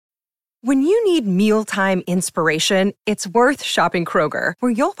When you need mealtime inspiration, it's worth shopping Kroger,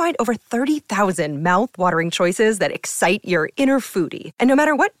 where you'll find over 30,000 mouth-watering choices that excite your inner foodie. And no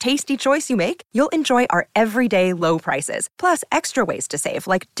matter what tasty choice you make, you'll enjoy our everyday low prices, plus extra ways to save,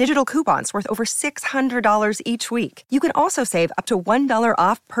 like digital coupons worth over $600 each week. You can also save up to $1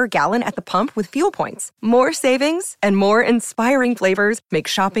 off per gallon at the pump with fuel points. More savings and more inspiring flavors make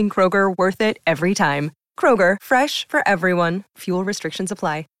shopping Kroger worth it every time. Kroger, fresh for everyone. Fuel restrictions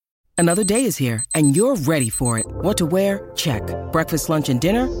apply. Another day is here, and you're ready for it. What to wear? Check. Breakfast, lunch, and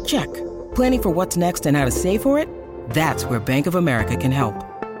dinner? Check. Planning for what's next and how to save for it? That's where Bank of America can help.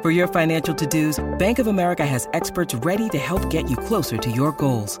 For your financial to-dos, Bank of America has experts ready to help get you closer to your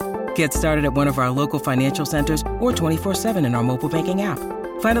goals. Get started at one of our local financial centers or 24/7 in our mobile banking app.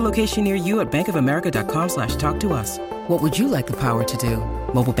 Find a location near you at bankofamerica.com/talktous. What would you like the power to do?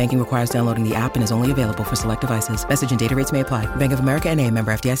 Mobile banking requires downloading the app and is only available for select devices. Message and data rates may apply. Bank of America N.A.,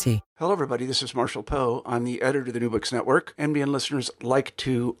 member FDIC. Hello, everybody. This is Marshall Poe. I'm the editor of the New Books Network. NBN listeners like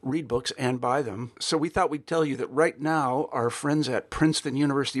to read books and buy them. So we thought we'd tell you that right now, our friends at Princeton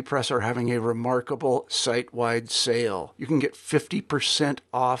University Press are having a remarkable site-wide sale. You can get 50%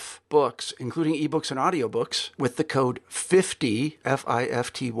 off books, including ebooks and audiobooks, with the code 50,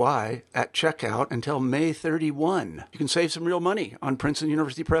 F-I-F-T-Y, at checkout until May 31. You can save some real money on Princeton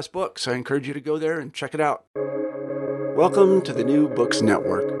University Press books. I encourage you to go there and check it out. Welcome to the New Books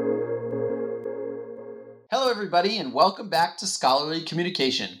Network. Hello, everybody, and welcome back to Scholarly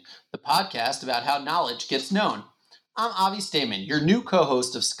Communication, the podcast about how knowledge gets known. I'm Avi Stamen, your new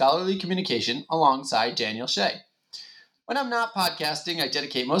co-host of Scholarly Communication, alongside Daniel Shea. When I'm not podcasting, I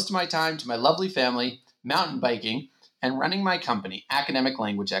dedicate most of my time to my lovely family, mountain biking, and running my company, Academic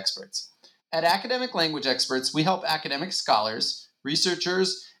Language Experts. At Academic Language Experts, we help academic scholars,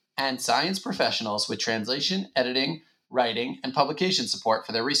 researchers, and science professionals with translation, editing, writing, and publication support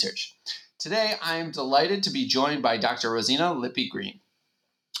for their research. Today, I am delighted to be joined by Dr. Rosina Lippi-Green.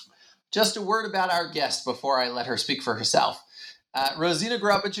 Just a word about our guest before I let her speak for herself. Rosina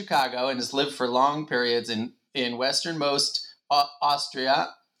grew up in Chicago and has lived for long periods in westernmost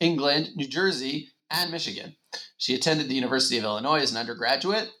Austria, England, New Jersey, and Michigan. She attended the University of Illinois as an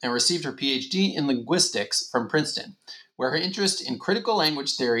undergraduate and received her PhD in linguistics from Princeton, where her interest in critical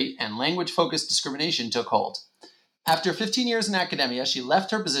language theory and language-focused discrimination took hold. After 15 years in academia, she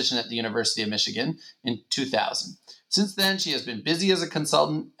left her position at the University of Michigan in 2000. Since then, she has been busy as a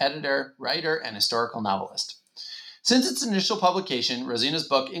consultant, editor, writer, and historical novelist. Since its initial publication, Rosina's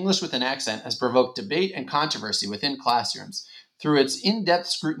book, English with an Accent, has provoked debate and controversy within classrooms through its in-depth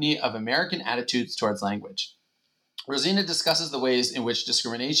scrutiny of American attitudes towards language. Rosina discusses the ways in which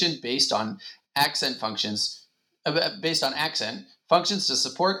discrimination based on accent functions to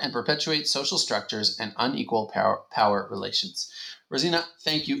support and perpetuate social structures and unequal power relations. Rosina,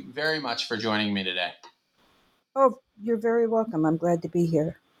 thank you very much for joining me today. Oh, you're very welcome. I'm glad to be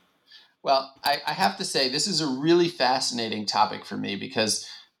here. Well, I have to say, this is a really fascinating topic for me because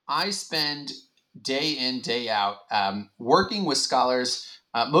I spend day in, day out working with scholars,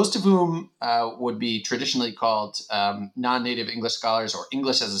 most of whom would be traditionally called non-native English scholars or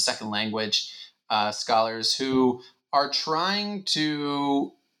English as a second language scholars who are trying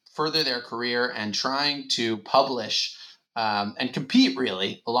to further their career and trying to publish and compete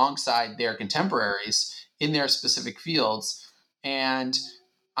really alongside their contemporaries in their specific fields. And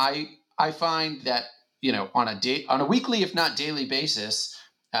I find that, you know, on a weekly, if not daily basis,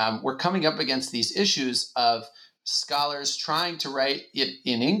 we're coming up against these issues of scholars trying to write it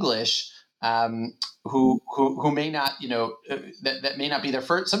in English who may not, that may not be their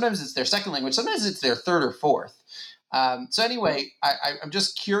first. Sometimes it's their second language. Sometimes it's their third or fourth. So anyway, I'm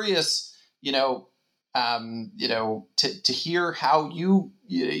just curious, to hear how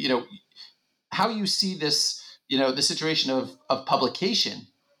how you see this, the situation of publication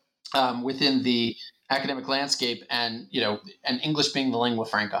within the academic landscape, and English being the lingua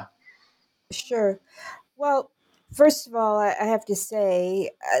franca. Sure. Well, first of all, I have to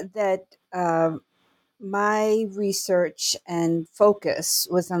say that my research and focus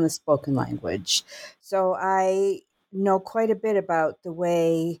was on the spoken language. So I know quite a bit about the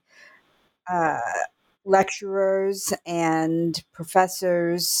way lecturers and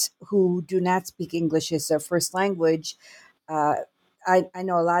professors who do not speak English as their first language, I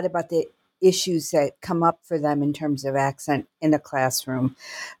know a lot about the issues that come up for them in terms of accent in a classroom.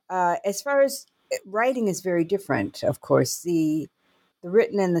 As far as writing is very different, of course. The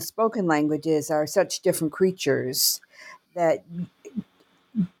written and the spoken languages are such different creatures that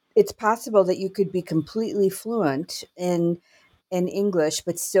it's possible that you could be completely fluent in English,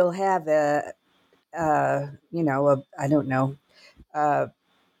 but still have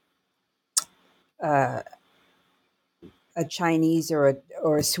a Chinese or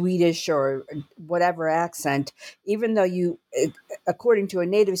a Swedish or whatever accent, even though you, according to a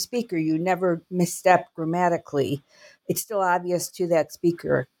native speaker, you never misstep grammatically, it's still obvious to that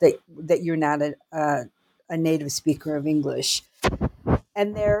speaker that you're not a native speaker of English,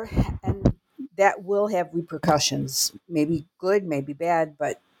 and that will have repercussions, maybe good, maybe bad,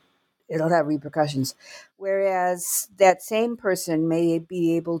 but it'll have repercussions. Whereas that same person may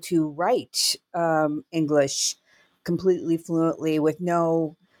be able to write English completely fluently with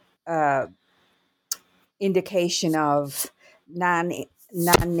no uh, indication of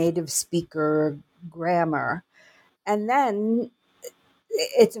non-native speaker grammar. And then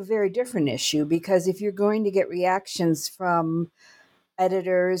it's a very different issue, because if you're going to get reactions from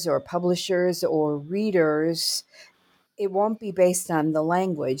editors or publishers or readers, it won't be based on the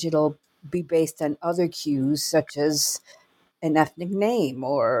language. It'll be based on other cues, such as an ethnic name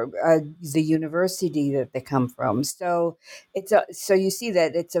or the university that they come from. So so you see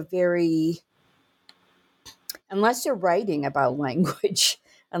that it's a very, unless you're writing about language,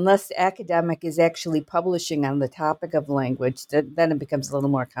 unless the academic is actually publishing on the topic of language, then it becomes a little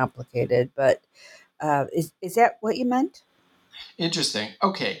more complicated. But is that what you meant? Interesting.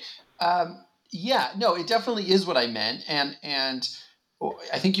 Okay. Yeah, no, it definitely is what I meant. And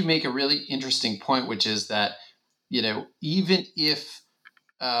I think you make a really interesting point, which is that, even if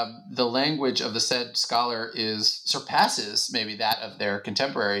the language of the said scholar surpasses maybe that of their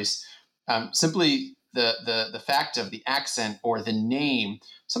contemporaries, simply the fact of the accent or the name,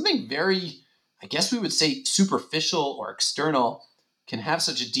 something very, I guess we would say, superficial or external, can have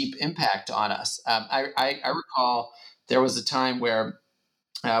such a deep impact on us. I recall there was a time where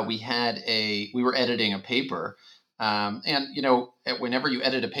we were editing a paper, and whenever you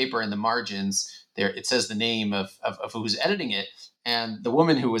edit a paper in the margins, there it says the name of who's editing it. And the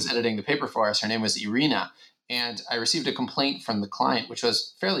woman who was editing the paper for us, her name was Irina. And I received a complaint from the client, which I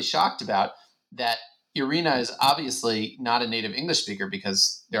was fairly shocked about, that Irina is obviously not a native English speaker,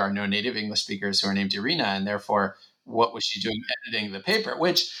 because there are no native English speakers who are named Irina, and therefore, what was she doing editing the paper?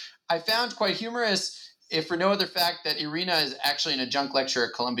 Which I found quite humorous, if for no other fact that Irina is actually an adjunct lecturer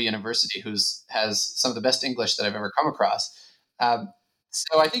at Columbia University, has some of the best English that I've ever come across.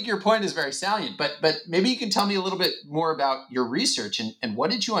 So I think your point is very salient, but maybe you can tell me a little bit more about your research, and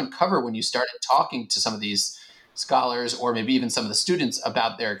what did you uncover when you started talking to some of these scholars, or maybe even some of the students,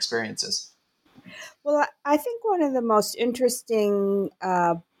 about their experiences? Well, I think one of the most interesting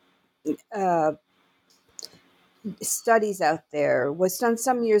studies out there was done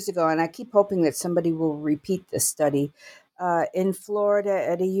some years ago, and I keep hoping that somebody will repeat this study in Florida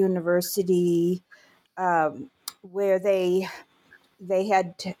at a university, where they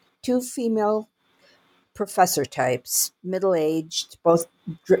had two female professor types, middle-aged, both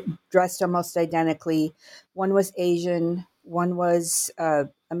dressed almost identically. One was Asian, one was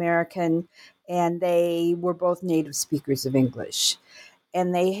American, and they were both native speakers of English.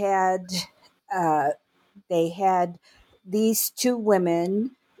 And they had these two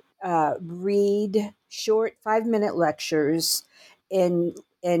women read short 5-minute lectures in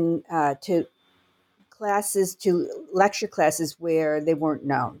to lecture classes where they weren't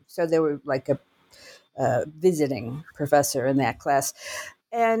known. So they were like a visiting professor in that class.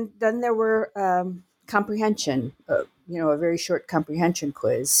 And then there were comprehension, a very short comprehension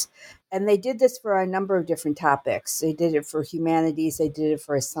quiz. And they did this for a number of different topics. They did it for humanities. They did it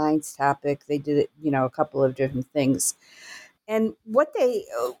for a science topic. They did it, a couple of different things. And what the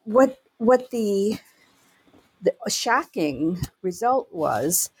shocking result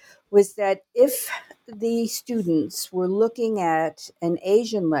was that if the students were looking at an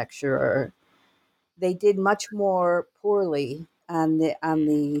Asian lecturer, they did much more poorly on the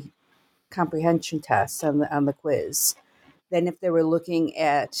comprehension test, on the quiz, than if they were looking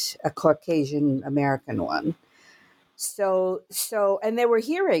at a Caucasian American one. So, and they were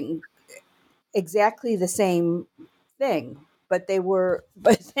hearing exactly the same thing, but they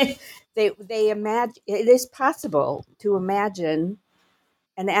imagine, it is possible to imagine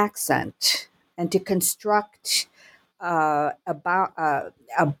an accent and to construct about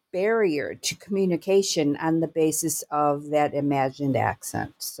a barrier to communication on the basis of that imagined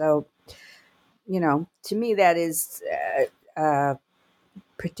accent. So, to me, that is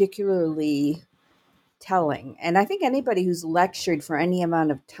particularly telling. And I think anybody who's lectured for any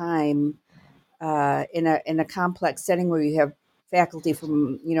amount of time in a complex setting where you have faculty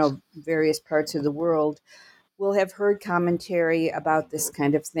from various parts of the world will have heard commentary about this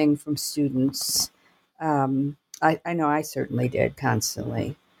kind of thing from students. I know I certainly did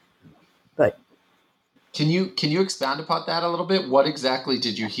constantly, but Can you expound upon that a little bit? What exactly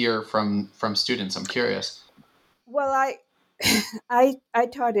did you hear from students? I'm curious. Well, I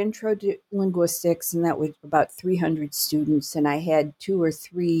taught intro to linguistics, and that was about 300 students, and I had 2 or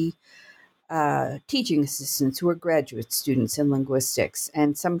 3 teaching assistants who were graduate students in linguistics,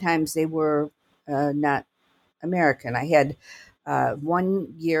 and sometimes they were not American. I had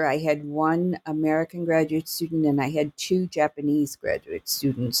 1 year I had 1 American graduate student, and I had 2 Japanese graduate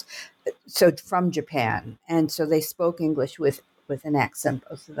students, so from Japan, and so they spoke English with an accent,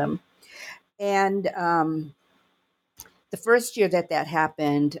 both of them, and the first year that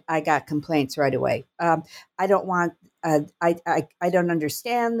happened, I got complaints right away. I don't want. I don't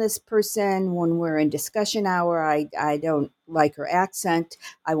understand this person when we're in discussion hour. I don't like her accent.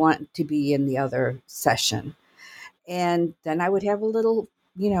 I want to be in the other session. And then I would have a little,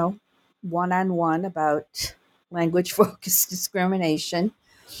 one-on-one about language focused discrimination.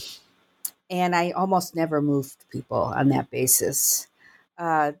 And I almost never moved people on that basis.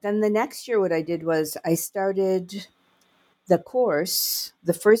 Then the next year, what I did was I started the course.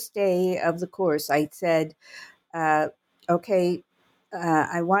 The first day of the course, I said, okay,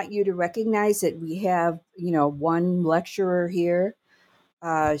 I want you to recognize that we have, one lecturer here.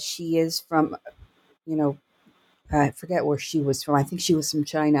 She is from, I forget where she was from. I think she was from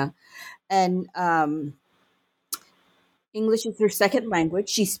China. And English is her second language.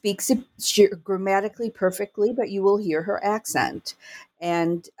 She speaks it grammatically perfectly, but you will hear her accent.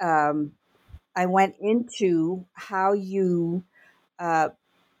 And I went into how you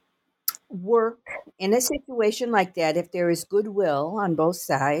work in a situation like that, if there is goodwill on both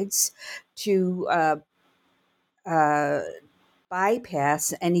sides, to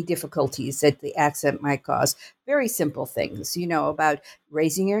bypass any difficulties that the accent might cause. Very simple things, about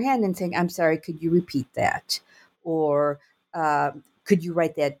raising your hand and saying, "I'm sorry, could you repeat that?" Or could you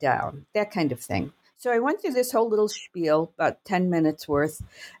write that down? That kind of thing. So I went through this whole little spiel, about 10 minutes worth,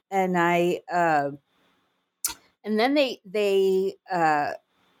 and and then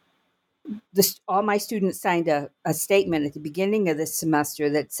all my students signed a statement at the beginning of this semester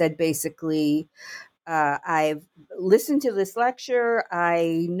that said basically, I've listened to this lecture.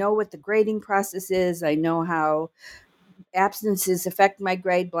 I know what the grading process is. I know how absences affect my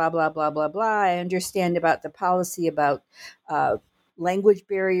grade, blah, blah, blah, blah, blah. I understand about the policy about language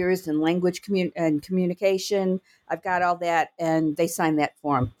barriers and language communication. I've got all that. And they signed that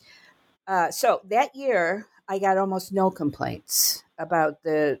form. So that year, I got almost no complaints about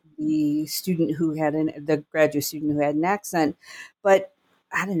the student who had the graduate student who had an accent. But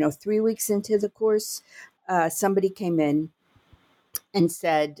I don't know, 3 weeks into the course, somebody came in and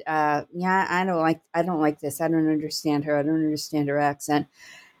said, "Yeah, I don't like this. I don't understand her. I don't understand her accent."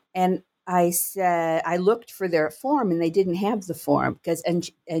 And I said, I looked for their form, and they didn't have the form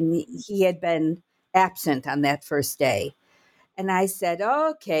and he had been absent on that first day. And I said,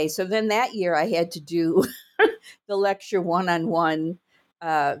 okay. So then that year I had to do the lecture one-on-one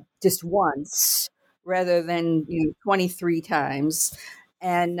just once rather than 23 times.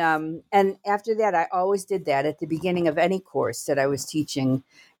 And after that, I always did that at the beginning of any course that I was teaching.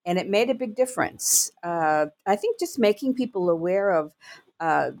 And it made a big difference. I think just making people aware of,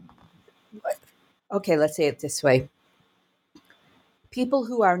 okay, let's say it this way. People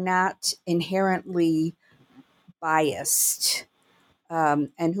who are not inherently biased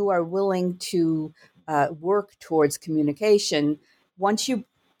and who are willing to work towards communication, once you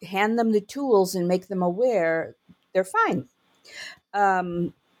hand them the tools and make them aware, they're fine.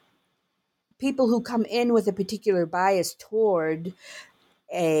 People who come in with a particular bias toward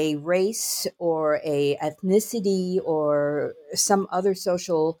a race or a ethnicity or some other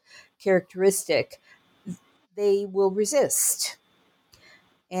social characteristic, they will resist.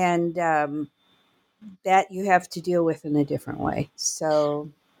 And that you have to deal with in a different way.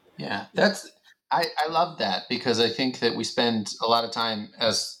 So, yeah, I love that, because I think that we spend a lot of time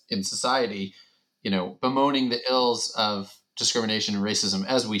as in society, bemoaning the ills of discrimination and racism,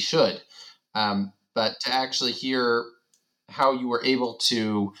 as we should. But to actually hear how you were able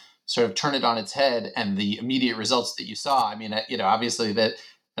to sort of turn it on its head and the immediate results that you saw. I mean, obviously that,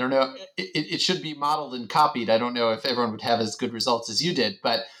 I don't know, it should be modeled and copied. I don't know if everyone would have as good results as you did,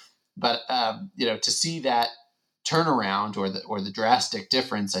 but to see that turnaround or the drastic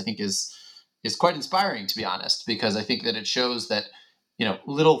difference, I think is quite inspiring, to be honest, because I think that it shows that,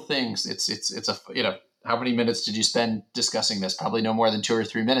 little things, it's a, how many minutes did you spend discussing this? Probably no more than 2 or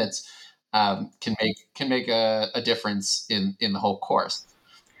 3 minutes, can make a difference in the whole course.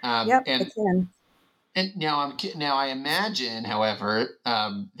 Yep, and it can. and now I imagine, however,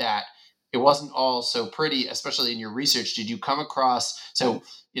 that it wasn't all so pretty, especially in your research. Did you come across, so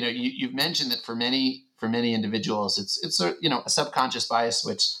you've mentioned that for for many individuals, it's a subconscious bias,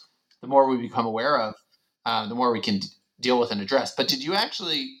 which the more we become aware of, the more we can deal with and address. But did you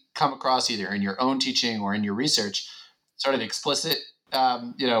actually come across, either in your own teaching or in your research, sort of explicit,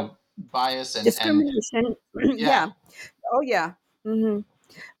 bias and Discrimination. yeah, Yeah. Oh, yeah. Hmm.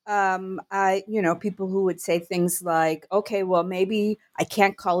 People who would say things like, okay, well, maybe I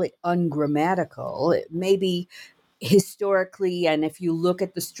can't call it ungrammatical. Maybe historically, and if you look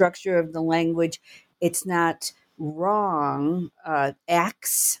at the structure of the language, it's not wrong.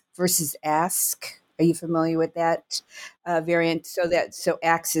 Ax versus ask. Are you familiar with that variant? So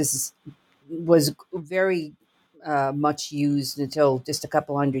ax was very much used until just a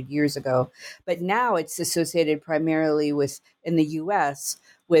couple hundred years ago, but now it's associated primarily with in the U.S.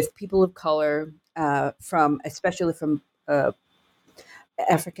 with people of color, especially from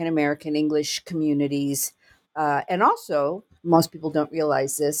African American English communities, and also most people don't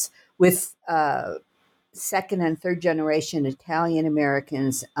realize this with second and third generation Italian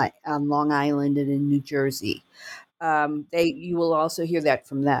Americans on Long Island and in New Jersey. You will also hear that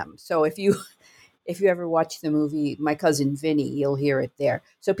from them. So if you ever watch the movie My Cousin Vinny, you'll hear it there.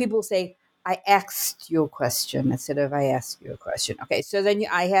 So people say, I asked you a question instead of I asked you a question. Okay, so then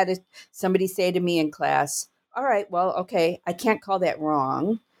I had somebody say to me in class, all right, well, okay, I can't call that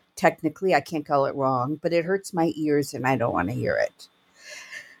wrong. Technically, I can't call it wrong, but it hurts my ears and I don't want to hear it.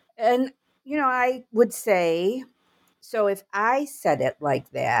 And, I would say, so if I said it like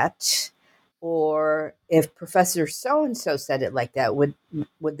that, or if Professor so and so said it like that, would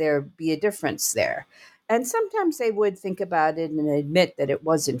there be a difference there? And sometimes they would think about it and admit that it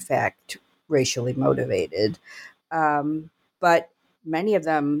was in fact racially motivated. But many of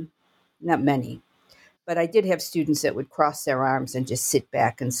them, not many, but I did have students that would cross their arms and just sit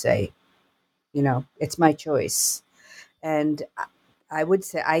back and say, it's my choice. And I would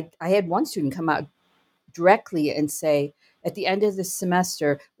say I had one student come out directly and say at the end of the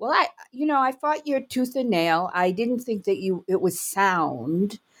semester, well, I fought your tooth and nail. I didn't think that it was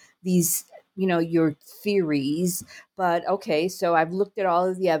sound, these, your theories, but okay, so I've looked at all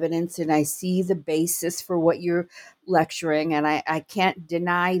of the evidence and I see the basis for what you're lecturing, and I can't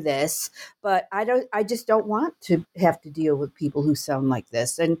deny this, but I just don't want to have to deal with people who sound like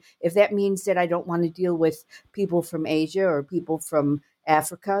this. And if that means that I don't want to deal with people from Asia or people from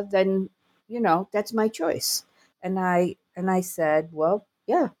Africa, then that's my choice. And I said, well,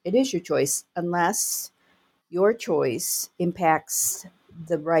 yeah, it is your choice, unless your choice impacts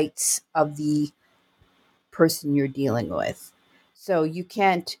the rights of the person you're dealing with. So you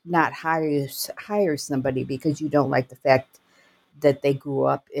can't not hire somebody because you don't like the fact that they grew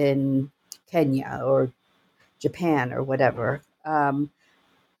up in Kenya or Japan or whatever. And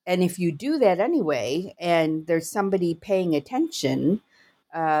if you do that anyway, and there's somebody paying attention,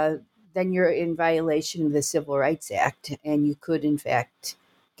 uh, then you're in violation of the Civil Rights Act, and you could, in fact,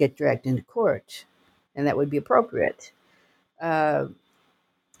 get dragged into court, and that would be appropriate. Uh,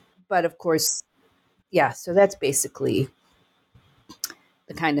 but of course, yeah. So that's basically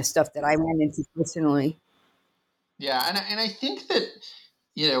the kind of stuff that I ran into personally. yeah, and I think that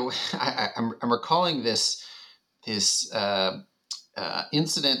I'm recalling this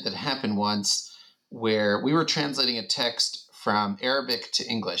incident that happened once where we were translating a text from Arabic to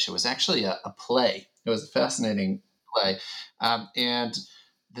English. It was actually a play. It was a fascinating play, and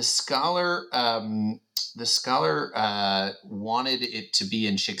the scholar wanted it to be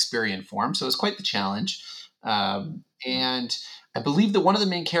in Shakespearean form, so it was quite the challenge. And I believe that one of the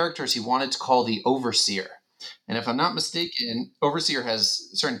main characters he wanted to call the overseer. And if I'm not mistaken, overseer has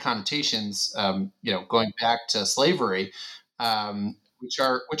certain connotations, going back to slavery, which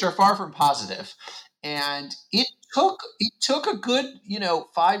are far from positive. And it took a good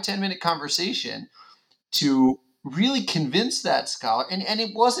 5-10 minute conversation to really convince that scholar, and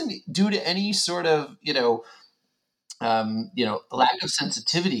it wasn't due to any sort of lack of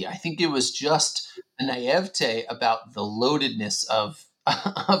sensitivity. I think it was just a naivete about the loadedness of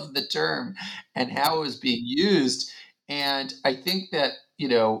of the term and how it was being used. And I think that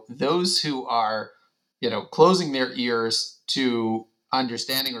those who are closing their ears to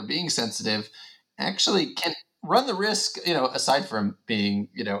understanding or being sensitive actually can run the risk, aside from being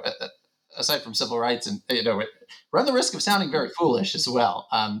aside from civil rights, and run the risk of sounding very foolish as well.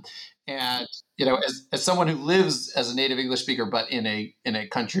 And as someone who lives as a native English speaker, but in a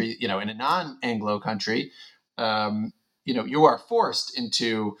country, in a non-Anglo country, you are forced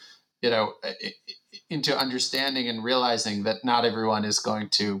into understanding and realizing that not everyone is going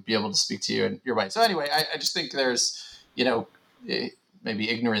to be able to speak to you in your way. So anyway, I just think there's, maybe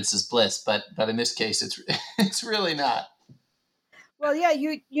ignorance is bliss, but in this case, it's it's really not. Well, yeah,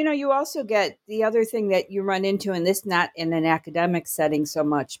 you also get the other thing that you run into, and this not in an academic setting so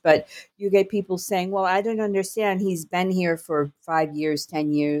much, but you get people saying, "Well, I don't understand. He's been here for 5 years,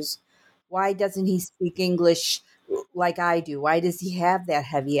 10 years. Why doesn't he speak English like I do? Why does he have that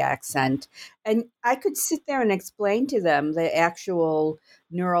heavy accent?" And I could sit there and explain to them the actual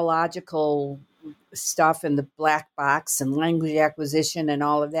neurological stuff and the black box and language acquisition and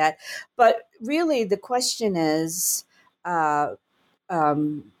all of that, but really the question is.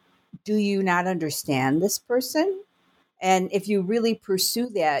 Um, do you not understand this person? And if you really pursue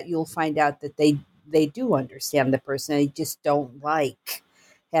that, you'll find out that they do understand the person. They just don't like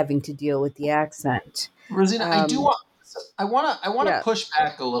having to deal with the accent. Rosina, I want to Yeah. push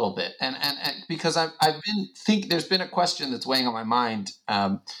back a little bit, and because I've been there's been a question that's weighing on my mind,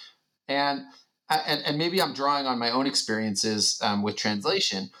 and and maybe I'm drawing on my own experiences with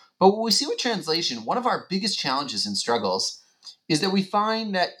translation. But what we see with translation, one of our biggest challenges and struggles is that we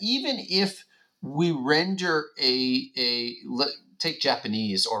find that even if we render take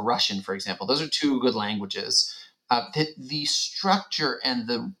Japanese or Russian, for example, those are two good languages. That the structure and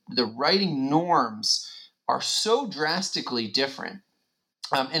the writing norms are so drastically different.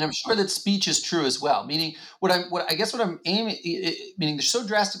 And I'm sure that speech is true as well. Meaning, what I'm aiming, meaning they're so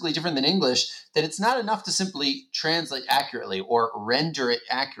drastically different than English that it's not enough to simply translate accurately or render it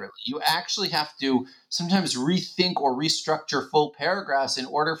accurately. You actually have to sometimes rethink or restructure full paragraphs in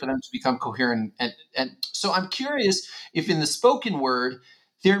order for them to become coherent. And so I'm curious if in the spoken word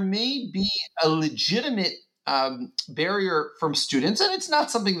there may be a legitimate barrier from students, and it's not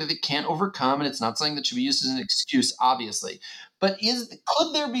something that they can't overcome, and it's not something that should be used as an excuse, obviously. But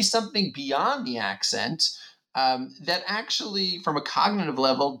could there be something beyond the accent that actually, from a cognitive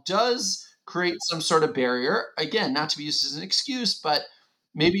level, does create some sort of barrier? Again, not to be used as an excuse, but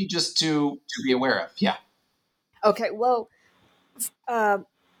maybe just to be aware of. Yeah. Okay. Well, uh,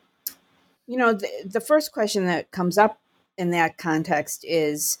 the first question that comes up in that context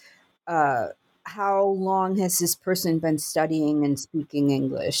is, uh, how long has this person been studying and speaking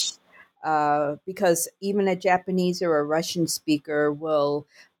English? Because even a Japanese or a Russian speaker will,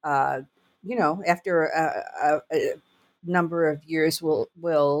 after a number of years,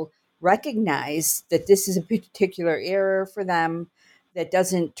 will recognize that this is a particular error for them that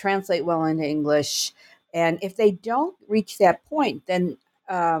doesn't translate well into English. And if they don't reach that point, then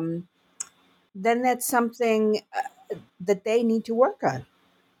that's something that they need to work on.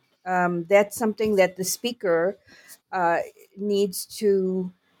 That's something that the speaker uh, needs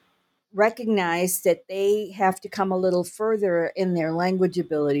to recognize, that they have to come a little further in their language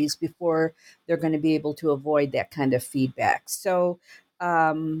abilities before they're going to be able to avoid that kind of feedback. So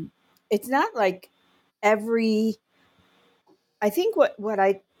it's not like every. I think what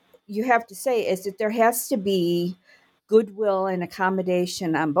you have to say is that there has to be goodwill and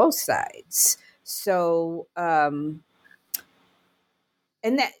accommodation on both sides. So, and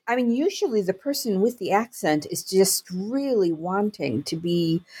that, I mean, usually the person with the accent is just really wanting to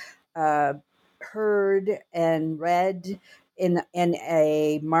be uh, heard and read in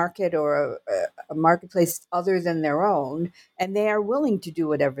a market or a marketplace other than their own, and they are willing to do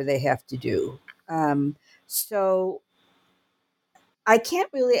whatever they have to do. So I can't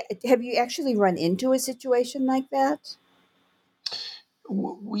really. Have you actually run into a situation like that?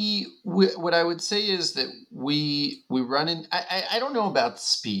 We what I would say is that we run in. I don't know about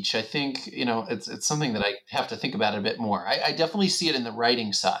speech. I think it's something that I have to think about a bit more. I definitely see it in the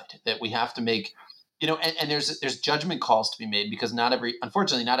writing side that we have to make. And there's judgment calls to be made because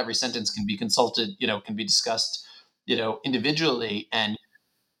unfortunately not every sentence can be consulted. Can be discussed. Individually, and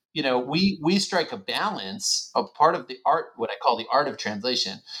we strike a balance. A part of the art, what I call the art of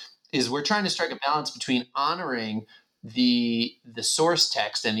translation, is we're trying to strike a balance between honoring the source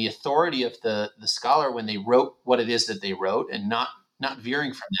text and the authority of the scholar when they wrote what it is that they wrote, and not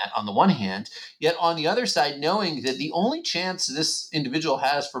veering from that on the one hand, yet on the other side knowing that the only chance this individual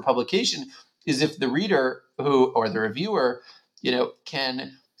has for publication is if the reader or the reviewer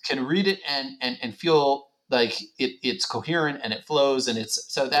can read it and feel like it's coherent and it flows, and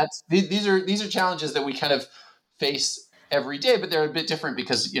these are challenges that we kind of face every day, but they're a bit different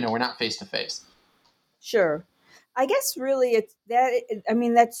because we're not face to face. Sure. I guess really it's that. I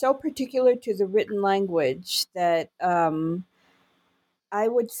mean, that's so particular to the written language that I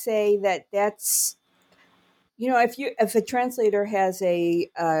would say that's if a translator has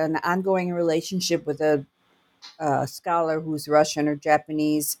an ongoing relationship with a scholar who's Russian or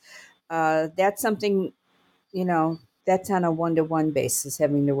Japanese, that's something that's on a 1-to-1 basis,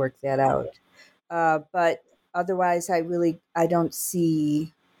 having to work that out. But otherwise, I don't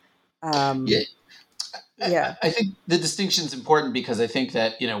see. Yeah. Yeah. I think the distinction is important because I think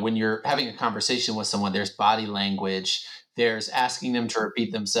that, when you're having a conversation with someone, there's body language, there's asking them to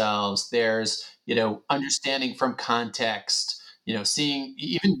repeat themselves, there's, understanding from context, seeing,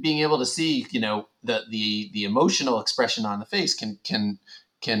 even being able to see, the emotional expression on the face can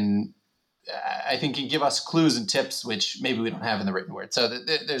I think can give us clues and tips, which maybe we don't have in the written word. So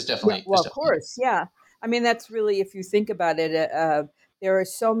there's Yeah, definitely, well, of course, yeah. I mean, that's really, if you think about it, there are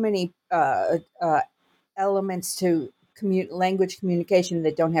so many elements to language communication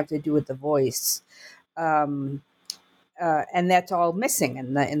that don't have to do with the voice, um, and that's all missing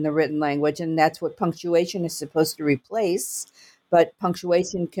in the written language, and that's what punctuation is supposed to replace. But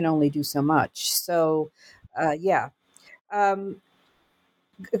punctuation can only do so much. So, yeah. Um,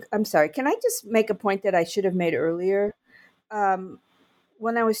 I'm sorry. Can I just make a point that I should have made earlier? Um,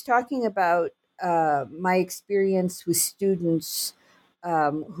 when I was talking about my experience with students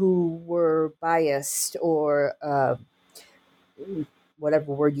who were biased or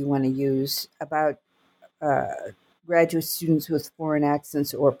whatever word you want to use about graduate students with foreign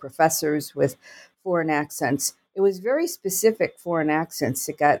accents or professors with foreign accents, it was very specific foreign accents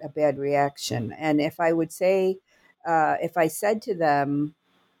that got a bad reaction. And if I would say, if I said to them,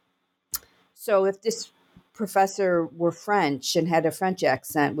 so if this professor were French and had a French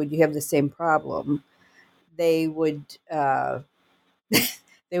accent, would you have the same problem? They would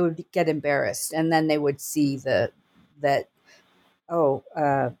they would get embarrassed, and then they would see that oh,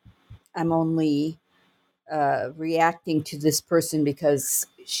 I'm only reacting to this person because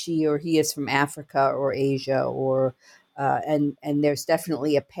she or he is from Africa or Asia, or and there's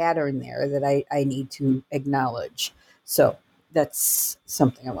definitely a pattern there that I need to acknowledge. So that's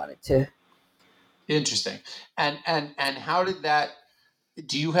something I wanted to. Interesting. And how did that,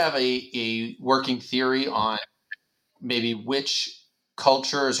 do you have a working theory on maybe which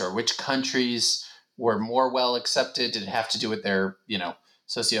cultures or which countries were more well accepted? Did it have to do with their,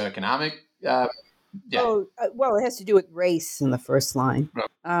 socioeconomic? Yeah. Oh, well, it has to do with race in the first line.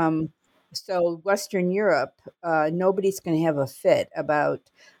 Um, so Western Europe, nobody's going to have a fit about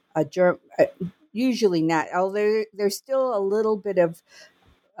a germ. Usually not. Although there's still a little bit of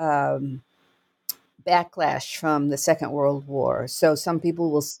um, backlash from the Second World War, so some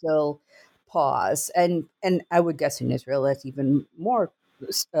people will still pause. And I would guess in Israel that's even more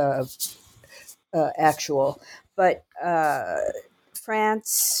uh, actual. But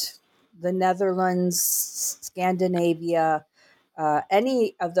France, the Netherlands, Scandinavia,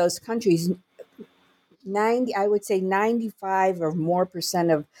 any of those countries, 90, I would say 95 or more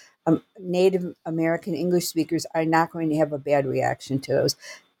percent of Native American English speakers are not going to have a bad reaction to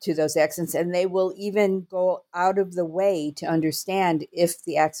those accents, and they will even go out of the way to understand if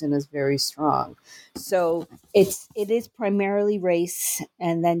the accent is very strong. So it is primarily race,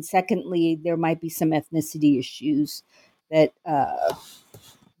 and then secondly, there might be some ethnicity issues that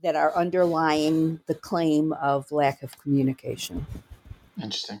that are underlying the claim of lack of communication.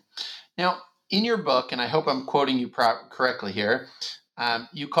 Interesting. Now, in your book, and I hope I'm quoting you correctly here,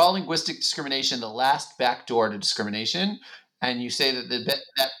 you call linguistic discrimination the last backdoor to discrimination, and you say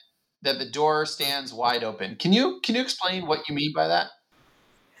that the door stands wide open. Can you explain what you mean by that?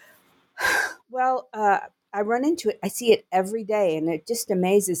 Well, I run into it. I see it every day, and it just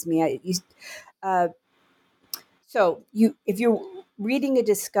amazes me. So if you're reading a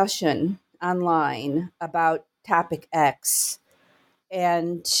discussion online about topic X,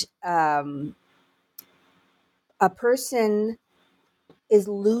 and a person is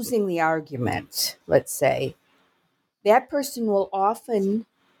losing the argument, let's say, that person will often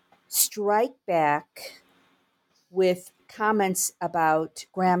strike back with comments about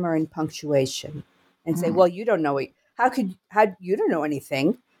grammar and punctuation and say, well, you don't know it. How you don't know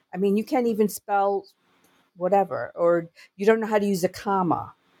anything? I mean, you can't even spell whatever, or you don't know how to use a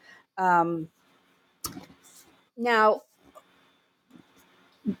comma. Now,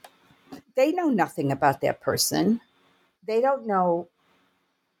 they know nothing about that person. They don't know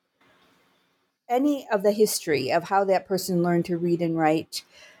any of the history of how that person learned to read and write.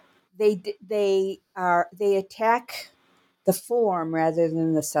 They attack the form rather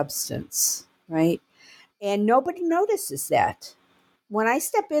than the substance, right? And nobody notices that. When I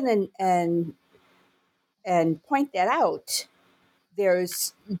step in and point that out,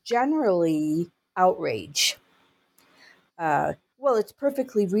 there's generally outrage. Well, it's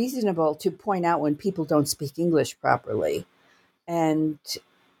perfectly reasonable to point out when people don't speak English properly. And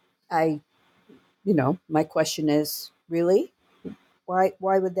I, my question is, really? Why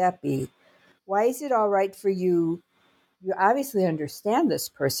would that be? Why is it all right for you? You obviously understand this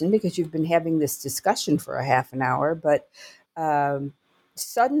person because you've been having this discussion for a half an hour, but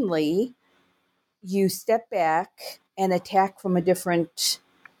suddenly you step back and attack from a different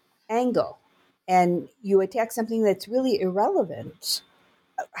angle, and you attack something that's really irrelevant.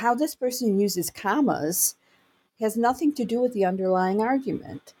 How this person uses commas has nothing to do with the underlying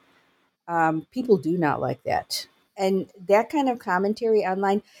argument. People do not like that. And that kind of commentary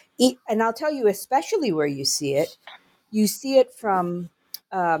online, and I'll tell you, especially where you see it from.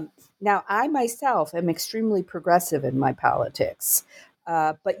 Now, I myself am extremely progressive in my politics,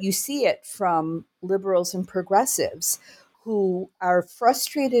 but you see it from liberals and progressives who are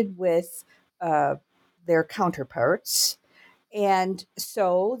frustrated with their counterparts, and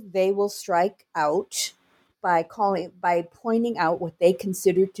so they will strike out by pointing out what they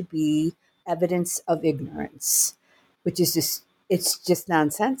consider to be evidence of ignorance, which is just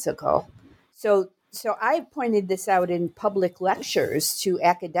nonsensical. So I've pointed this out in public lectures to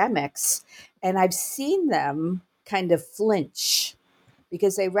academics, and I've seen them kind of flinch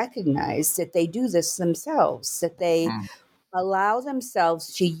because they recognize that they do this themselves, that they allow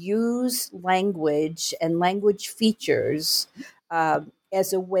themselves to use language and language features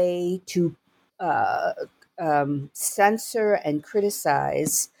as a way to censor and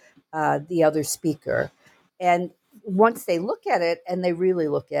criticize the other speaker. And once they look at it, and they really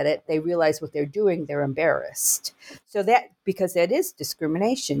look at it, they realize what they're doing, they're embarrassed. So because that is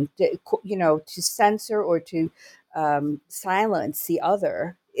discrimination, to censor or to silence the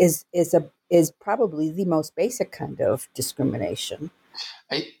other is probably the most basic kind of discrimination.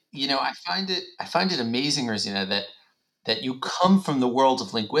 I find it amazing, Rosina, that you come from the world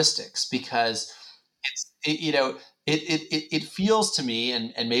of linguistics, because it feels to me,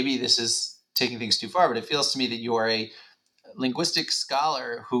 and maybe this is taking things too far, but it feels to me that you are a linguistic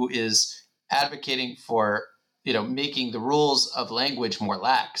scholar who is advocating for making the rules of language more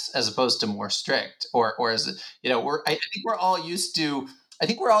lax as opposed to more strict, or as I think we're all used to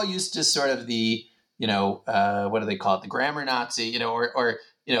sort of the what do they call it, the grammar Nazi, or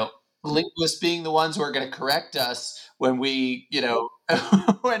linguists being the ones who are going to correct us when we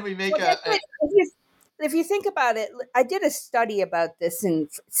when we make if you think about it, I did a study about this in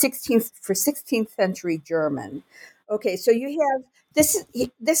 16th century German. Okay, so you have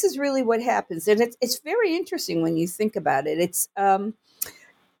this is really what happens, and it's very interesting when you think about it. It's the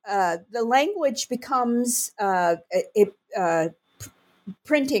language becomes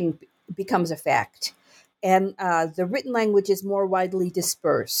printing becomes a fact, and the written language is more widely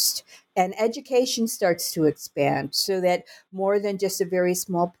dispersed, and education starts to expand so that more than just a very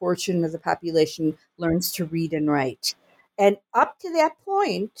small portion of the population learns to read and write. And up to that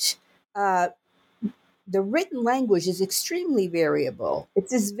point, the written language is extremely variable.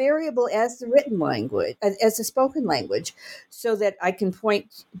 It's as variable as the written language, as the spoken language, so that I can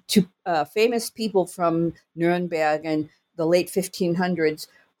point to famous people from Nuremberg and the late 1500s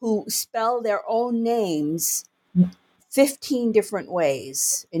who spell their own names 15 different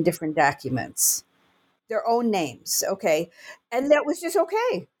ways in different documents. Their own names, okay? And that was just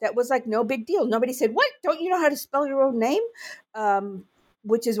okay. That was like no big deal. Nobody said, "What? Don't you know how to spell your own name?"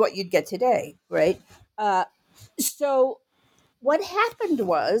 Which is what you'd get today, right? So what happened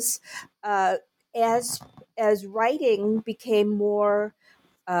was, as writing became more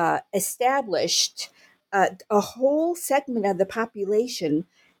established, a whole segment of the population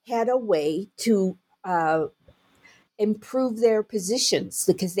had a way to improve their positions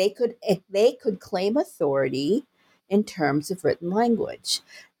because they could claim authority in terms of written language.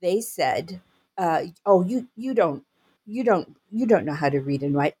 They said, "Oh, you don't know how to read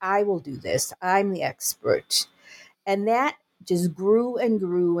and write. I will do this. I'm the expert." And that just grew and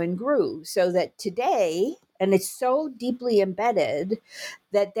grew and grew, so that today, and it's so deeply embedded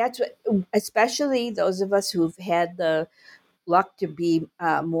that's what, especially those of us who've had the luck to be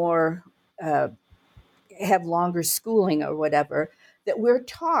more have longer schooling or whatever, that we're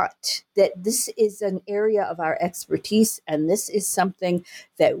taught that this is an area of our expertise, and this is something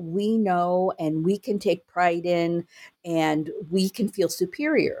that we know and we can take pride in and we can feel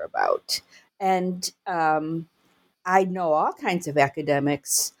superior about. And I know all kinds of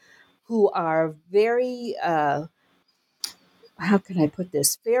academics who are very, how can I put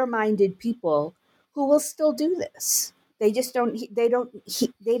this, fair-minded people who will still do this. They just they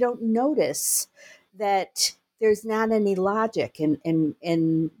don't notice that there's not any logic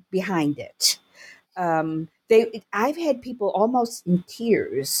in behind it. I've had people almost in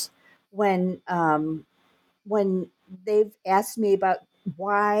tears when they've asked me about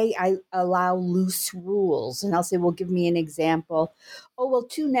why I allow loose rules, and I'll say, "Well, give me an example." "Oh, well,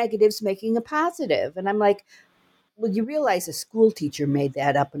 2 negatives making a positive," and I'm like, "Well, you realize a school teacher made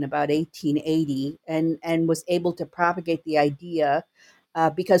that up in about 1880 and was able to propagate the idea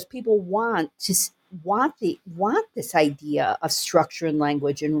because people want this idea of structure and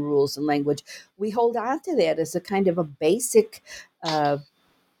language and rules and language. We hold on to that as a kind of a basic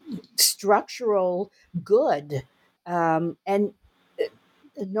structural good, and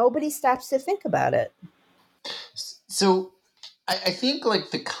nobody stops to think about it. So I think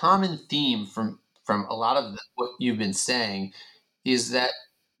like the common theme from a lot of what you've been saying is that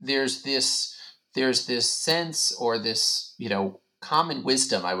there's this sense, or this, common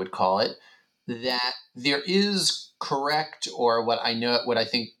wisdom, I would call it, that there is correct, or what I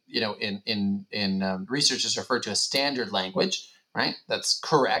think, in research is referred to as standard language, right? That's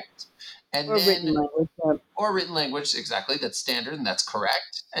correct. And Or written then, language. or written language, exactly, that's standard and that's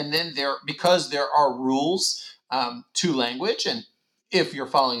correct. And then because there are rules to language, and if you're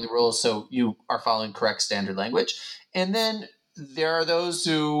following the rules, so you are following correct standard language. And then there are those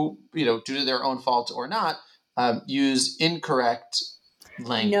who, due to their own fault or not, use incorrect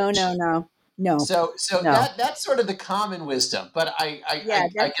language. No. So No. that's sort of the common wisdom. But I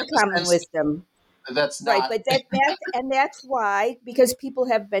That's get the the common sense wisdom. that's Right, not but that's why, because people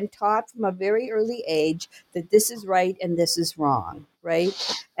have been taught from a very early age that this is right and this is wrong, right?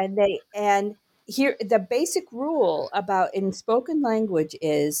 And here the basic rule about in spoken language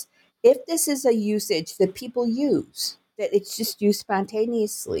is, if this is a usage that people use, that it's just used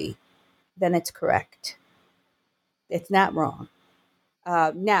spontaneously, then it's correct. It's not wrong.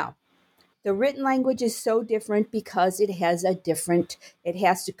 Now, the written language is so different because it has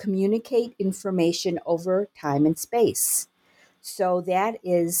to communicate information over time and space. So that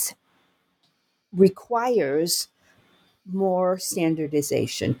requires more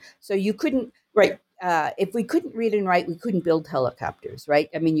standardization. So you couldn't, right? If we couldn't read and write, we couldn't build helicopters, right?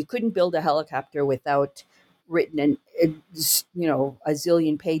 I mean, you couldn't build a helicopter without written and a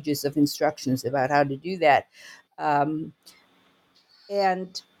zillion pages of instructions about how to do that. And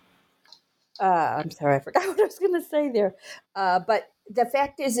I'm sorry, I forgot what I was going to say there. But the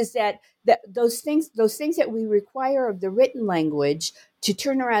fact is that those things that we require of the written language to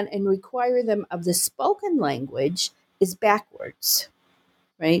turn around and require them of the spoken language is backwards,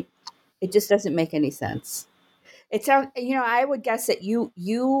 right? It just doesn't make any sense. It sounds, I would guess that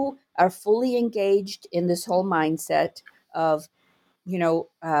you are fully engaged in this whole mindset of,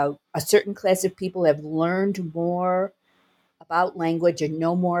 a certain class of people have learned more about language and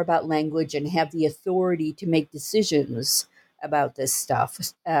know more about language and have the authority to make decisions about this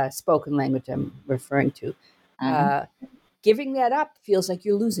stuff, spoken language I'm referring to. Giving that up feels like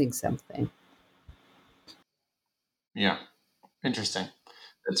you're losing something. Yeah, interesting.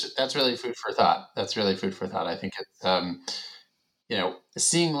 That's really food for thought. I think it's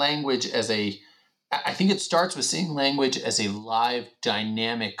seeing language as I think it starts with seeing language as a live,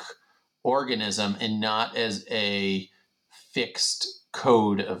 dynamic organism and not as a fixed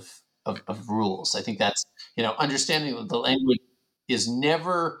code of rules. I think that's, understanding that the language is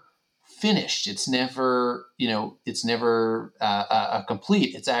never finished. It's never,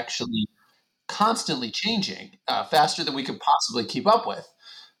 complete. It's actually constantly changing, faster than we could possibly keep up with.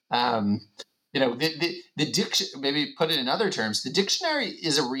 The diction, maybe put it in other terms, the dictionary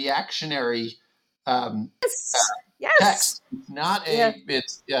is a reactionary Yes. text. It's not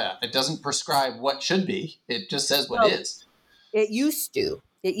it doesn't prescribe what should be. It just says what is. It used to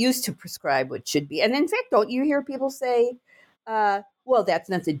prescribe what should be. And in fact, don't you hear people say, well, that's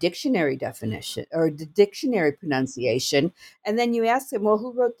not the dictionary definition or the dictionary pronunciation. And then you ask them, well,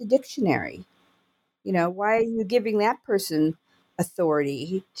 who wrote the dictionary? Why are you giving that person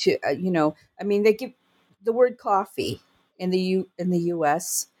authority to, they give the word coffee in the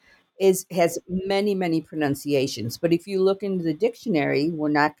US has many, many pronunciations. But if you look into the dictionary, we're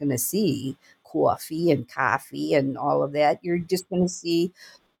not going to see coffee and all of that. You're just going to see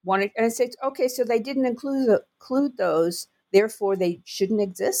one. And it says, okay, so they didn't include those. Therefore, they shouldn't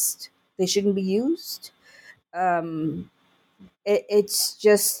exist. They shouldn't be used. It's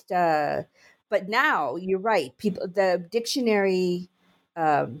just, but now you're right. People, the dictionary,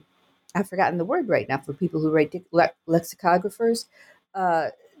 I've forgotten the word right now for people who write lexicographers.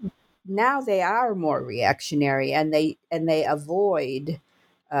 Now they are more reactionary, and they avoid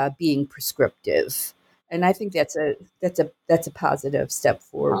being prescriptive, and I think that's a positive step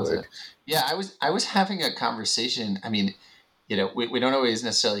forward. Positive. Yeah, I was having a conversation. I mean, we don't always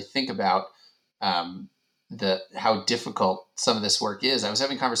necessarily think about how difficult some of this work is. I was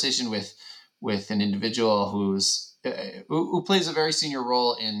having a conversation with an individual who plays a very senior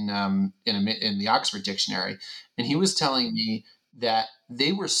role in the Oxford Dictionary, and he was telling me that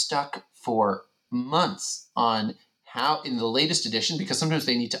they were stuck for months on how, in the latest edition, because sometimes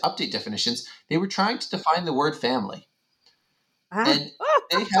they need to update definitions, they were trying to define the word family. and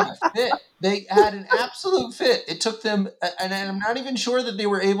they had a fit. They had an absolute fit. It took them, and I'm not even sure that they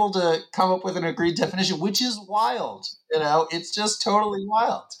were able to come up with an agreed definition, which is wild. It's just totally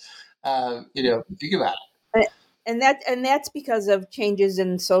wild. Think about Uh, and that's because of changes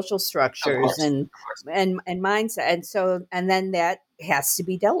in social it. Of structures course, and of course. and mindset, and then that has to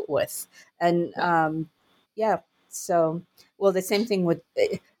be dealt with, and Yeah. yeah. So, well, the same thing with,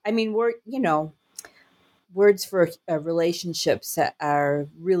 I mean, words for relationships are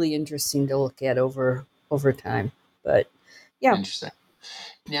really interesting to look at over time, but yeah. Interesting.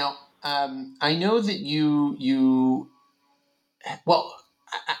 Now, I know that you. Well,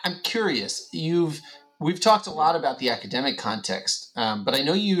 I'm curious. We've talked a lot about the academic context, but I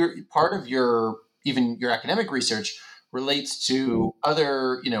know you're part of your academic research relates to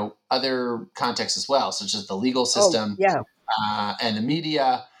other contexts as well, such as the legal Oh, system yeah. and the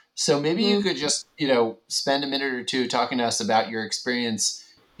media. So maybe you Mhm. could just spend a minute or two talking to us about your experience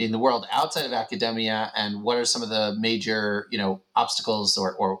in the world outside of academia, and what are some of the major obstacles,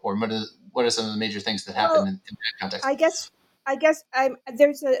 or what are some of the major things that happen Well, in that context. I guess I'm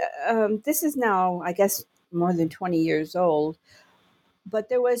there's a this is now, I guess, more than 20 years old, but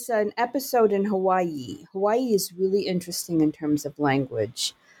there was an episode in Hawaii. Hawaii is really interesting in terms of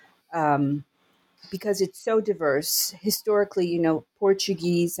language, um, because it's so diverse historically.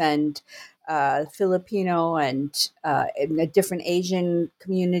 Portuguese and Filipino and the different Asian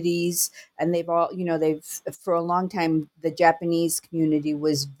communities, and they've for a long time the Japanese community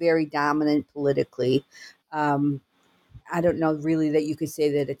was very dominant politically. Um, I don't know really that you could say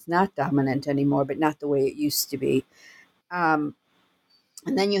that it's not dominant anymore, but not the way it used to be. Um,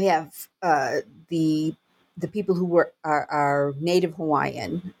 and then you have the people who are native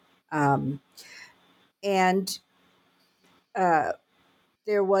Hawaiian, um, and uh,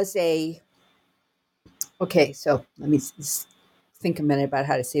 there was a okay. So let me think a minute about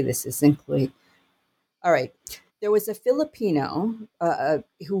how to say this succinctly. All right. There was a Filipino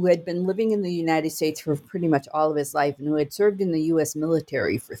who had been living in the United States for pretty much all of his life and who had served in the U.S.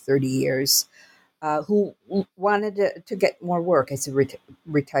 military for 30 years, who wanted to get more work as a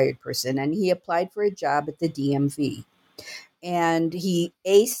retired person. And he applied for a job at the DMV. And he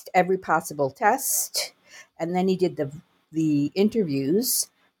aced every possible test. And then he did the interviews.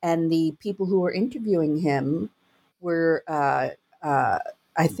 And the people who were interviewing him were,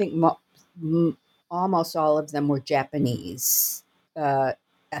 I think, almost all of them were Japanese uh,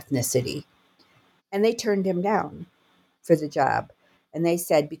 ethnicity. And they turned him down for the job. And they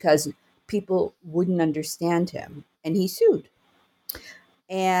said because people wouldn't understand him. And he sued.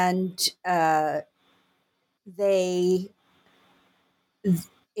 And they,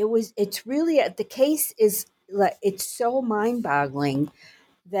 it's really, the case is like, it's so mind boggling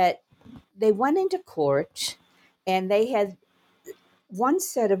that they went into court and they had one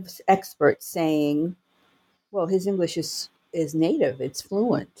set of experts saying, well, his English is native, it's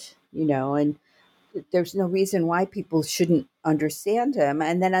fluent, and there's no reason why people shouldn't understand him.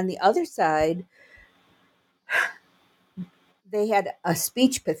 And then on the other side, they had a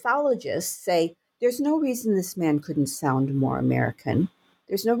speech pathologist say, there's no reason this man couldn't sound more American.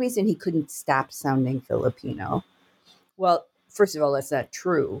 There's no reason he couldn't stop sounding Filipino. Well, first of all, that's not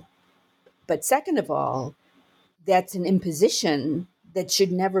true. But second of all, that's an imposition that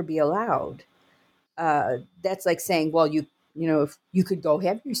should never be allowed. That's like saying, well, if you could go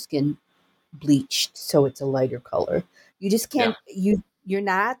have your skin bleached so it's a lighter color. You just Yeah. can't. You're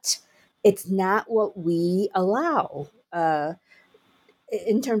not. It's not what we allow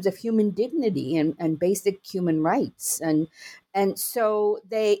in terms of human dignity and basic human rights. And so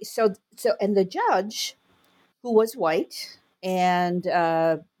and the judge, who was white and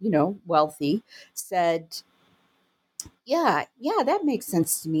wealthy, said, yeah, that makes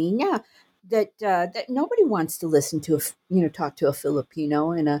sense to me. Yeah, that nobody wants to listen to talk to a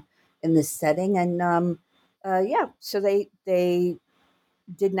Filipino in this setting. And yeah, so they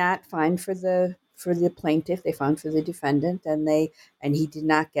did not find for the plaintiff. They found for the defendant, and he did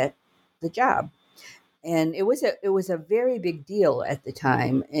not get the job. And it was a very big deal at the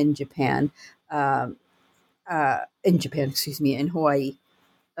time in Japan. Excuse me, in Hawaii.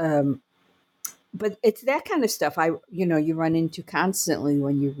 Um, but it's that kind of stuff you run into constantly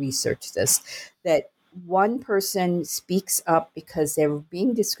when you research this, that one person speaks up because they're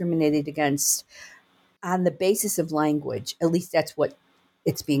being discriminated against on the basis of language. At least that's what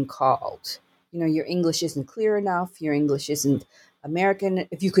it's being called. Your English isn't clear enough, your English isn't American.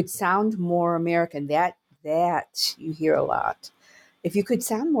 If you could sound more American, that you hear a lot. If you could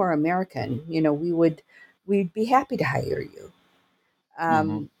sound more American, we'd be happy to hire you.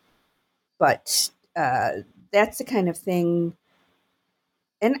 Mm-hmm. But that's the kind of thing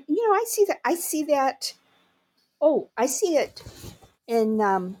And I see that. I see that. Oh, I see it in.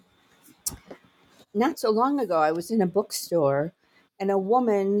 Not so long ago, I was in a bookstore, and a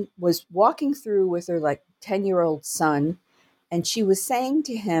woman was walking through with her 10-year-old son, and she was saying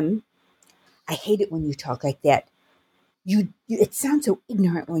to him, "I hate it when you talk like that. It sounds so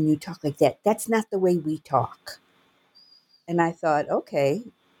ignorant when you talk like that. That's not the way we talk." And I thought, okay,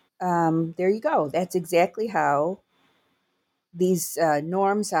 there you go. That's exactly how these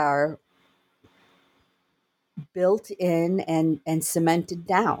norms are built in and cemented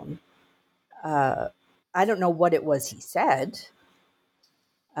down. I don't know what it was he said,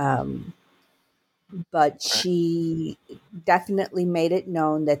 um, but Right. she definitely made it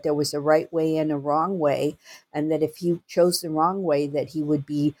known that there was a right way and a wrong way, and that if he chose the wrong way, that he would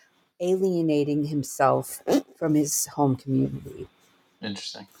be alienating himself from his home community.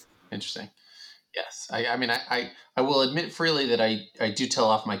 Interesting. Yes. I mean, I will admit freely that I do tell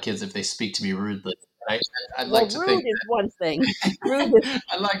off my kids if they speak to me rudely. I, I'd Well, like to think rude is one thing. Rude is,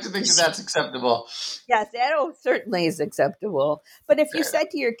 I'd like to think that that's acceptable. yes, certainly is acceptable. But if you Fair enough.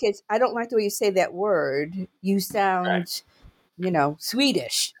 said to your kids, "I don't like the way you say that word. You Right. sound,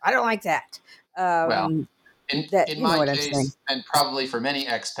 Swedish. I don't like that." Well, Um, that in you know my what I'm saying. case, and probably for many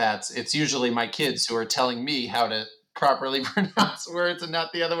expats, it's usually my kids who are telling me how to properly pronounce words and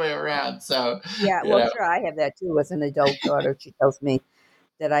not the other way around. So, Yeah, you well, know, sure, I have that too. As an adult daughter, she tells me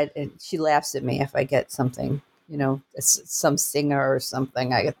that and she laughs at me if I get something, some singer or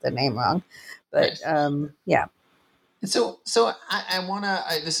something. I get the name wrong, but right. yeah. So I want to.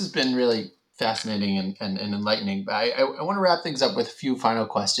 This has been really fascinating and enlightening. But I want to wrap things up with a few final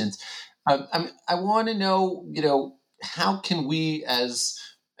questions. I want to know, how can we as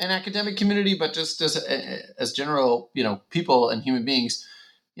an academic community, but just as general, people and human beings,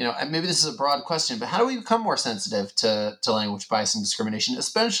 and maybe this is a broad question, but how do we become more sensitive to language bias and discrimination,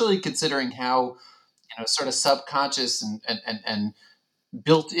 especially considering how, sort of subconscious and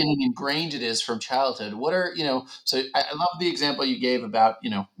built in and ingrained it is from childhood. What are, so I love the example you gave about,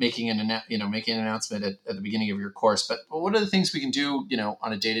 making making an announcement at the beginning of your course, but what are the things we can do,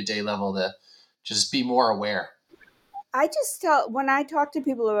 on a day-to-day level to just be more aware? I just tell when I talk to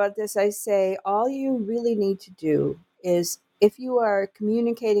people about this, I say all you really need to do is if you are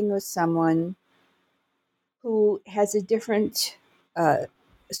communicating with someone who has a different uh,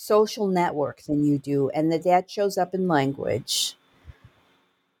 social network than you do, and that shows up in language,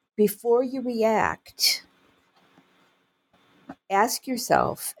 before you react, ask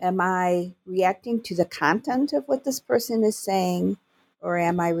yourself, am I reacting to the content of what this person is saying, or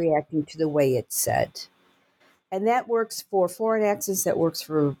am I reacting to the way it's said? And that works for foreign accents, that works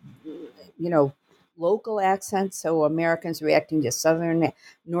for, local accents. So Americans reacting to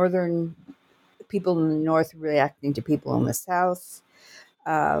northern people in the north reacting to people in the south.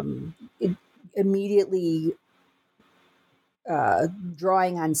 It immediately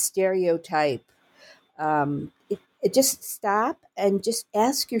drawing on stereotype. It just stop and just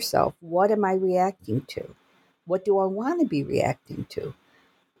ask yourself, what am I reacting to? What do I want to be reacting to?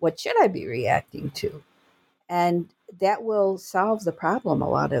 What should I be reacting to? And that will solve the problem a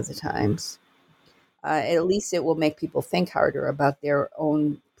lot of the times. At least it will make people think harder about their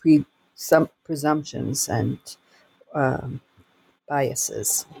own presumptions and um,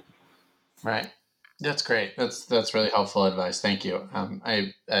 biases. Right. That's great. That's really helpful advice. Thank you.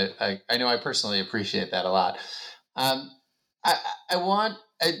 I know I personally appreciate that a lot. Um, I, I want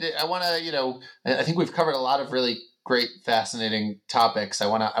to, I think we've covered a lot of really great, fascinating topics. I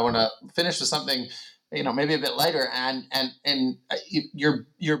want to finish with something, maybe a bit lighter.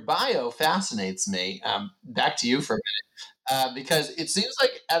 Your bio fascinates me. Back to you for a minute, because it seems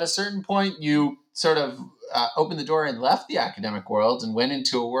like at a certain point you sort of opened the door and left the academic world and went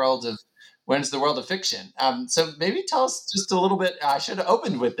into the world of fiction. So maybe tell us just a little bit. I should have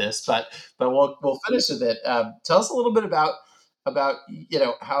opened with this, but we'll finish with it. Tell us a little bit about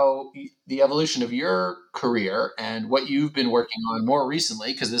how the evolution of your career and what you've been working on more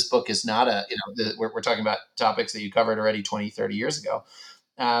recently, because this book is not we're talking about topics that you covered already 20, 30 years ago,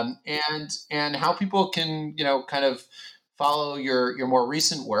 and how people can kind of follow your more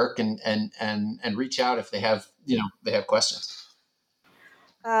recent work and reach out if they have questions.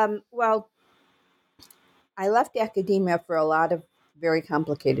 Well, I left academia for a lot of very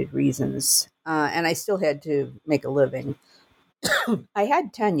complicated reasons, and I still had to make a living. I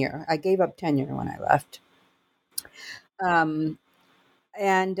had tenure. I gave up tenure when I left. Um,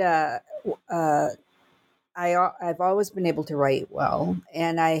 and I've always been able to write well,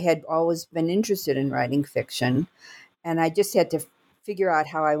 and I had always been interested in writing fiction, and I just had to figure out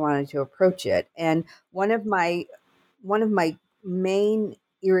how I wanted to approach it. And one of my main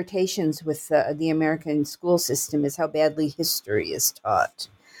irritations with the American school system is how badly history is taught.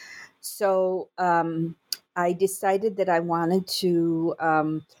 So I decided that I wanted to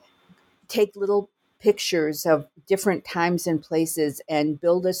take little pictures of different times and places and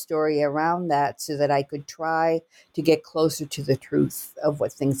build a story around that so that I could try to get closer to the truth of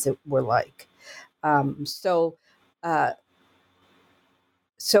what things were like. So,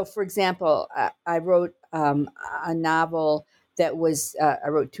 for example, I wrote a novel that was, I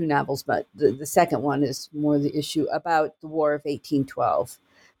wrote two novels, but the second one is more the issue about the War of 1812.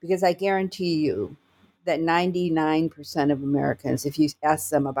 Because I guarantee you that 99% of Americans, if you ask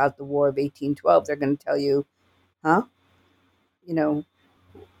them about the War of 1812, they're going to tell you, huh? You know,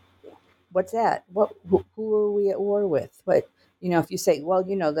 what's that? Who are we at war with? But, if you say, well,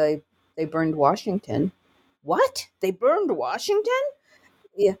 they burned Washington. What? They burned Washington?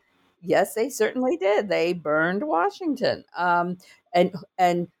 Yeah. Yes, they certainly did. They burned Washington. And who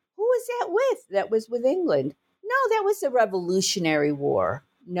was that with? That was with England. No, that was the Revolutionary War.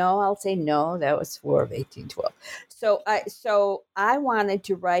 No, I'll say no. That was War of 1812. So I wanted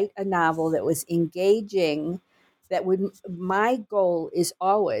to write a novel that was engaging. My goal is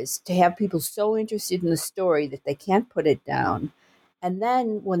always to have people so interested in the story that they can't put it down, and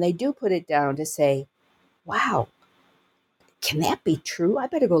then when they do put it down, to say, "Wow, can that be true? I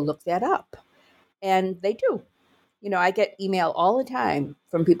better go look that up." And they do. I get email all the time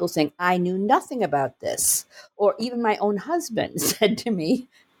from people saying, I knew nothing about this. Or even my own husband said to me,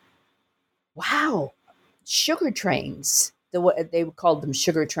 wow, sugar trains. They called them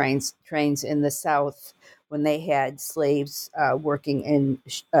sugar trains in the South when they had slaves working in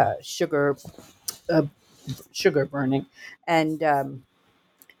sugar burning. And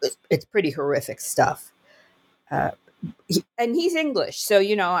it's pretty horrific stuff. And he's English. So,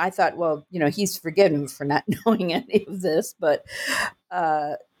 I thought, well, he's forgiven for not knowing any of this, but.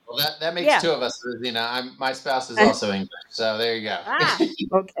 Well, that makes two of us, Rosina. My spouse is also English. So there you go.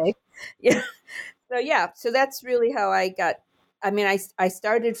 Okay. Yeah. So that's really how I got. I mean, I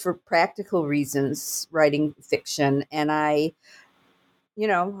started for practical reasons writing fiction, and I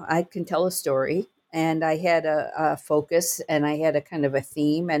can tell a story. And I had a focus, and I had a kind of a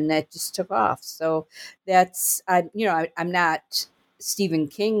theme, and that just took off. So I'm not Stephen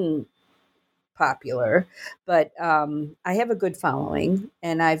King popular, but I have a good following,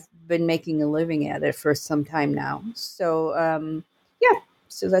 and I've been making a living at it for some time now. So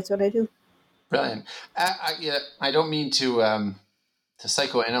so that's what I do. Brilliant. I don't mean to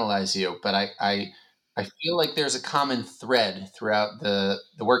psychoanalyze you, but I feel like there's a common thread throughout the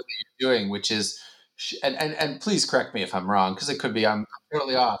work that you're doing, which is. And please correct me if I'm wrong, because it could be I'm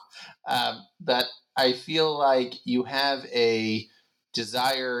totally off. But I feel like you have a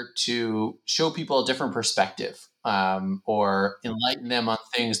desire to show people a different perspective, or enlighten them on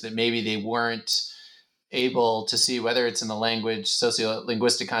things that maybe they weren't able to see, whether it's in the language,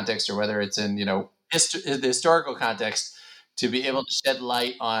 sociolinguistic context, or whether it's in the historical context, to be able to shed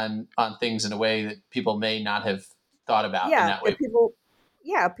light on things in a way that people may not have thought about in that way.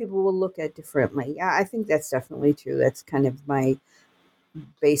 People will look at differently. Yeah, I think that's definitely true. That's kind of my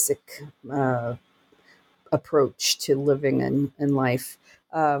basic approach to living in life.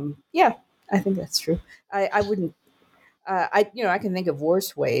 I think that's true. I wouldn't. I can think of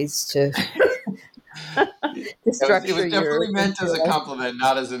worse ways to structure. It was definitely meant as a compliment,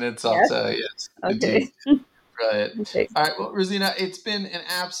 not as an insult. Yes. Okay. Right. Okay. All right. Well, Rosina, it's been an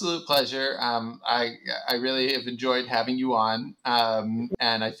absolute pleasure. I really have enjoyed having you on,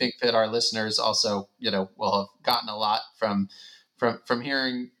 and I think that our listeners also, will have gotten a lot from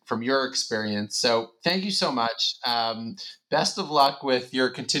hearing from your experience. So, thank you so much. Best of luck with your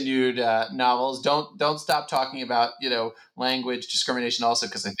continued novels. Don't stop talking about language discrimination also,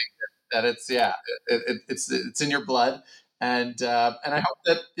 because I think that it's in your blood. And I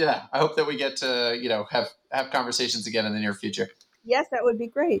hope that we get to have conversations again in the near future. Yes, that would be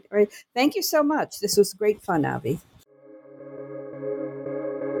great. All right. Thank you so much. This was great fun, Avi.